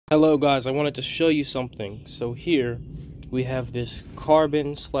Hello guys, I wanted to show you something. So here we have this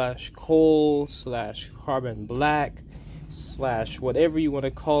carbon / coal / carbon black / whatever you want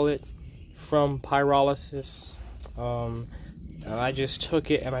to call it from Pyrolysis. And I just took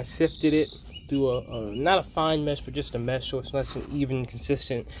it and I sifted it through a not a fine mesh, but just a mesh, so it's nice and even,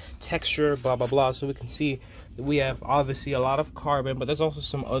 consistent texture, blah blah blah. So we can see that we have obviously a lot of carbon, but there's also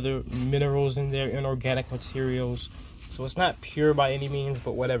some other minerals in there, inorganic materials. So it's not pure by any means,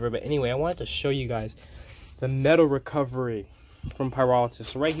 but whatever. But anyway, I wanted to show you guys the metal recovery from Pyrolysis.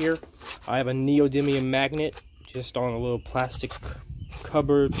 So right here, I have a neodymium magnet just on a little plastic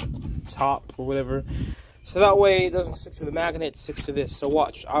cupboard top or whatever. So that way it doesn't stick to the magnet, it sticks to this. So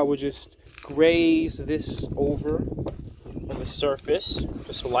watch, I would just graze this over on the surface,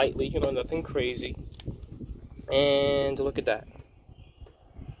 just lightly, you know, nothing crazy. And look at that.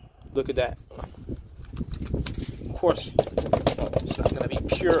 Look at that. Of course, it's not going to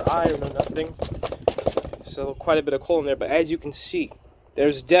be pure iron or nothing. So quite a bit of coal in there, but as you can see,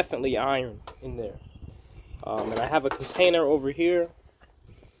 there's definitely iron in there. And I have a container over here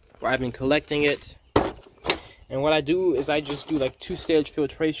where I've been collecting it. And what I do is I just do like 2-stage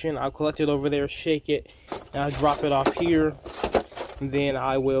filtration. I'll collect it over there, shake it, and I'll drop it off here. And then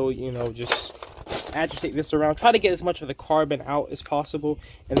I will, you know, just agitate this around. Try to get as much of the carbon out as possible.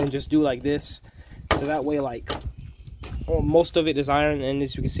 And then just do like this. So that way, like, well, most of it is iron. And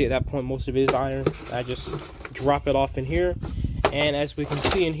as you can see at that point, most of it is iron. I just drop it off in here. And as we can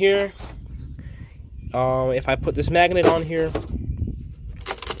see in here, if I put this magnet on here,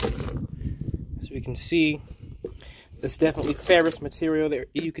 as we can see, it's definitely ferrous material. There,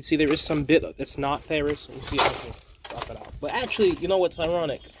 you can see there is some bit that's not ferrous. You see, I can drop it out. But actually, you know what's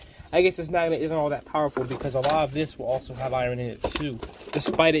ironic? I guess this magnet isn't all that powerful because a lot of this will also have iron in it too,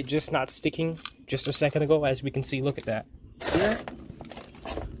 despite it just not sticking just a second ago. As we can see, look at that. See that?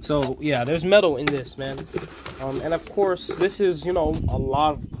 So yeah, there's metal in this, man. And of course, this is, you know, a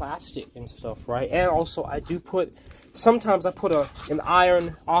lot of plastic and stuff, right? And also, I do put, sometimes I put an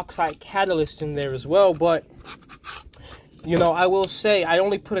iron oxide catalyst in there as well, but you know, I will say I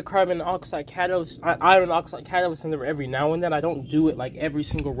only put a iron oxide catalyst in there every now and then. I don't do it like every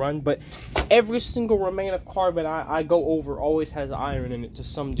single run, but every single remain of carbon I go over always has iron in it to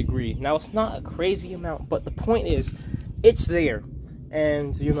some degree. Now, it's not a crazy amount, but the point is, it's there.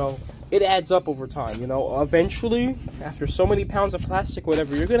 And, you know, it adds up over time, you know. Eventually, after so many pounds of plastic,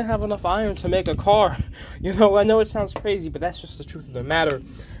 whatever, you're going to have enough iron to make a car. You know, I know it sounds crazy, but that's just the truth of the matter.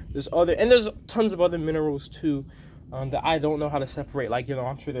 There's tons of other minerals, too. That I don't know how to separate. Like, you know,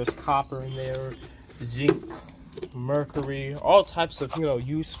 I'm sure there's copper in there, zinc, mercury, all types of, you know,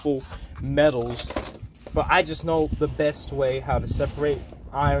 useful metals. But I just know the best way how to separate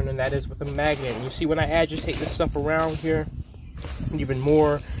iron, and that is with a magnet. And you see, when I agitate this stuff around here, even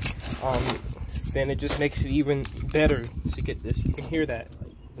more, then it just makes it even better to get this. You can hear that,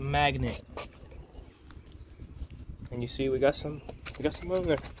 like, the magnet. And you see, we got some in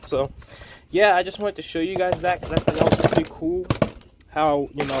there. So yeah, I just wanted to show you guys that because I thought that was pretty cool. How,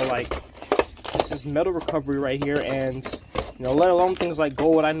 you know, like, this is metal recovery right here, and, you know, let alone things like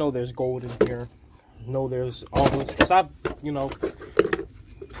gold. I know there's gold in here. I know there's all those, because I've, you know,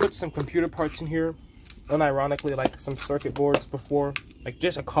 put some computer parts in here, unironically, like some circuit boards before, like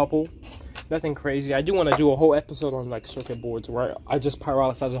just a couple. Nothing crazy. I do want to do a whole episode on like circuit boards where I just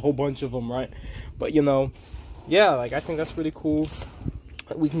pyrolyze a whole bunch of them, right? But, you know, yeah, like, I think that's really cool.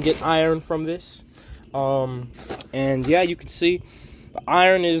 We can get iron from this. And yeah, you can see the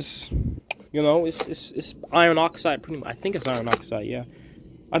iron is, you know, it's iron oxide pretty much. I think it's iron oxide, yeah.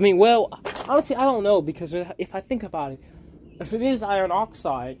 I mean, well, honestly, I don't know, because if I think about it, if it is iron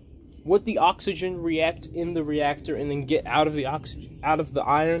oxide, would the oxygen react in the reactor and then get out of the oxygen, out of the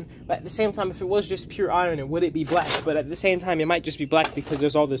iron? But at the same time, if it was just pure iron, and would it be black? But at the same time, it might just be black because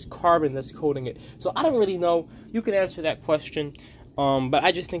there's all this carbon that's coating it. So I don't really know. You can answer that question. But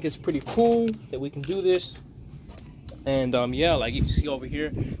I just think it's pretty cool that we can do this. And yeah, like you see over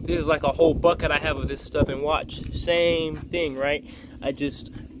here, this is like a whole bucket I have of this stuff. And watch, same thing, right? I just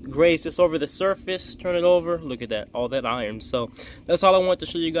graze this over the surface, turn it over, look at that, all that iron. So that's all I want to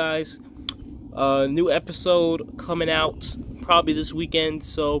show you guys. New episode coming out probably this weekend,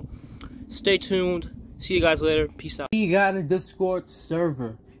 so stay tuned. See you guys later. Peace out. We got a Discord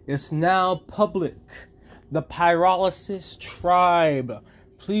server. It's now public. The Pyrolysis tribe.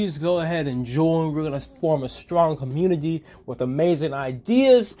 Please go ahead and join. We're going to form a strong community with amazing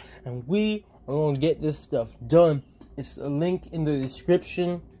ideas, and we are going to get this stuff done. It's a link in the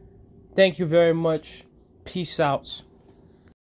description. Thank you very much. Peace out.